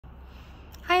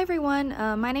Hi everyone,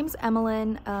 my name's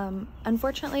Emmeline.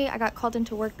 Unfortunately, I got called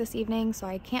into work this evening, so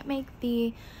I can't make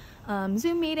the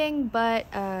Zoom meeting, but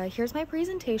here's my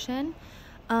presentation.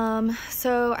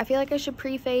 So I feel like I should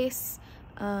preface,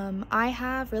 I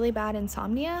have really bad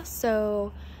insomnia,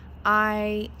 so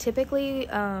I typically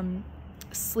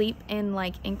sleep in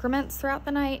like increments throughout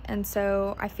the night, and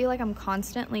so I feel like I'm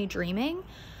constantly dreaming,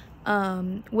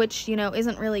 which, you know,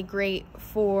 isn't really great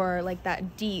for like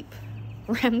that deep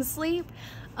REM sleep.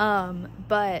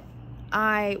 But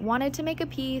I wanted to make a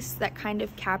piece that kind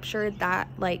of captured that,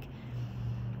 like,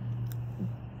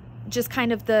 just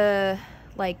kind of the,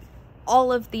 like,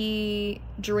 all of the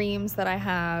dreams that I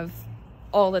have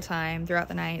all the time throughout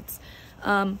the nights.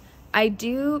 I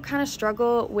do kind of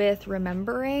struggle with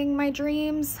remembering my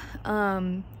dreams,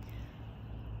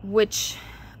 which,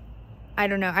 I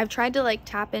don't know, I've tried to like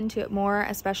tap into it more,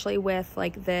 especially with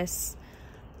like this,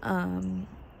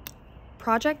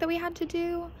 project that we had to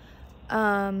do,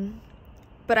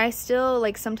 but I still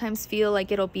like sometimes feel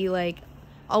like it'll be like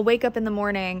I'll wake up in the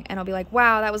morning and I'll be like,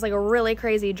 wow, that was like a really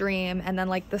crazy dream, and then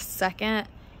like the second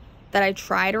that I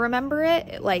try to remember it,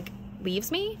 it like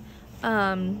leaves me.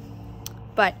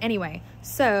 But anyway,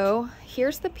 so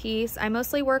here's the piece. I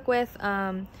mostly work with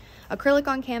acrylic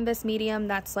on canvas medium.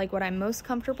 That's like what I'm most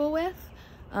comfortable with,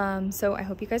 so I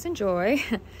hope you guys enjoy.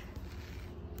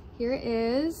 Here it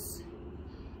is.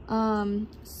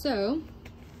 So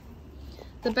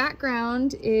the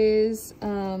background is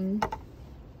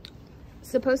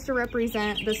supposed to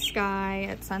represent the sky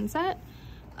at sunset.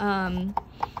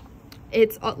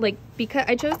 It's like, because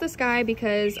I chose the sky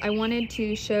because I wanted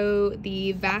to show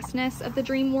the vastness of the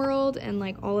dream world and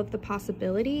like all of the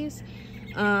possibilities.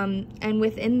 And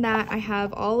within that I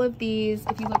have all of these,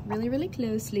 if you look really, really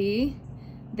closely,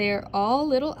 they're all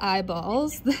little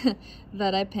eyeballs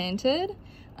that I painted.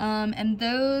 And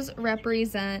those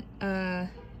represent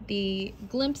the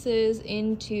glimpses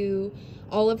into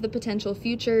all of the potential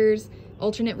futures,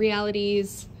 alternate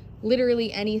realities,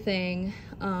 literally anything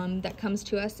that comes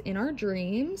to us in our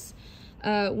dreams.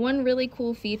 One really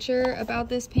cool feature about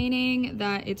this painting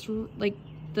that it's like,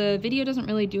 the video doesn't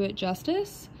really do it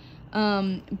justice,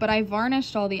 but I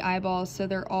varnished all the eyeballs so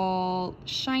they're all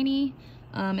shiny,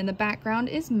 and the background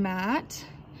is matte.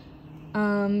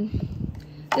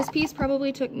 This piece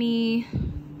probably took me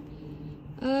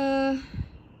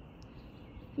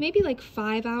maybe like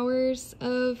 5 hours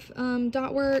of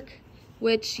dot work,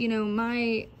 which, you know,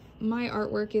 my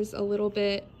artwork is a little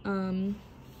bit, I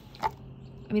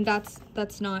mean,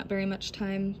 that's not very much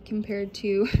time compared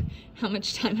to how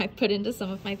much time I put into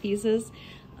some of my pieces.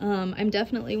 I'm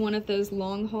definitely one of those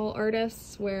long haul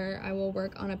artists where I will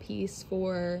work on a piece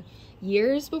for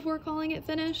years before calling it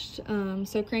finished.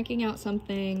 So cranking out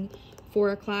something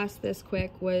for a class this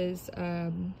quick was,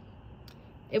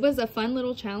 it was a fun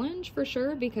little challenge for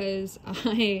sure, because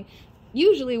I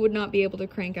usually would not be able to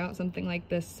crank out something like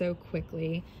this so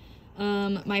quickly.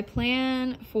 My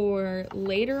plan for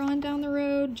later on down the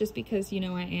road, just because, you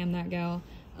know, I am that gal,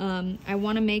 I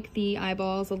want to make the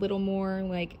eyeballs a little more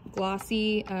like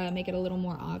glossy, make it a little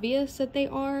more obvious that they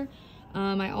are.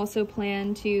 I also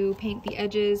plan to paint the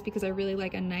edges because I really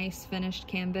like a nice finished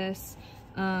canvas.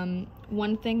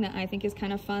 One thing that I think is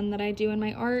kind of fun that I do in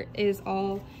my art is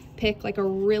I'll pick like a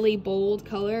really bold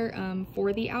color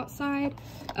for the outside.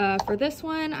 For this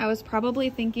one, I was probably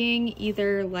thinking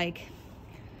either like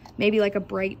maybe like a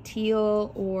bright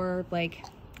teal or like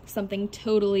something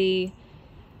totally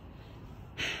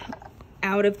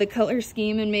out of the color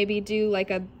scheme, and maybe do like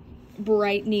a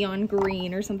bright neon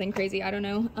green or something crazy. I don't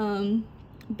know.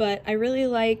 But I really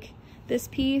like this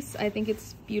piece. I think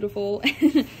it's beautiful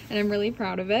and I'm really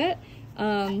proud of it.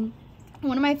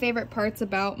 One of my favorite parts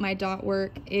about my dot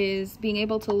work is being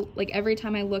able to, like, every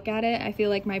time I look at it, I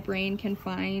feel like my brain can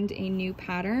find a new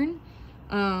pattern.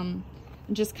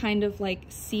 Just kind of like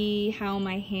see how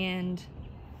my hand,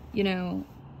 you know,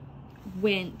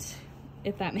 went,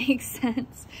 if that makes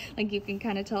sense. Like, you can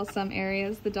kind of tell some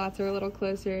areas the dots are a little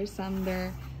closer, some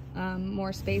they're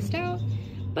more spaced out.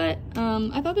 But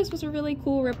I thought this was a really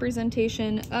cool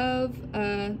representation of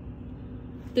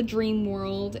the dream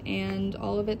world and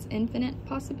all of its infinite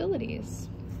possibilities.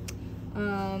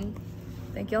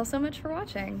 Thank you all so much for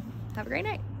watching. Have a great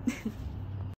night.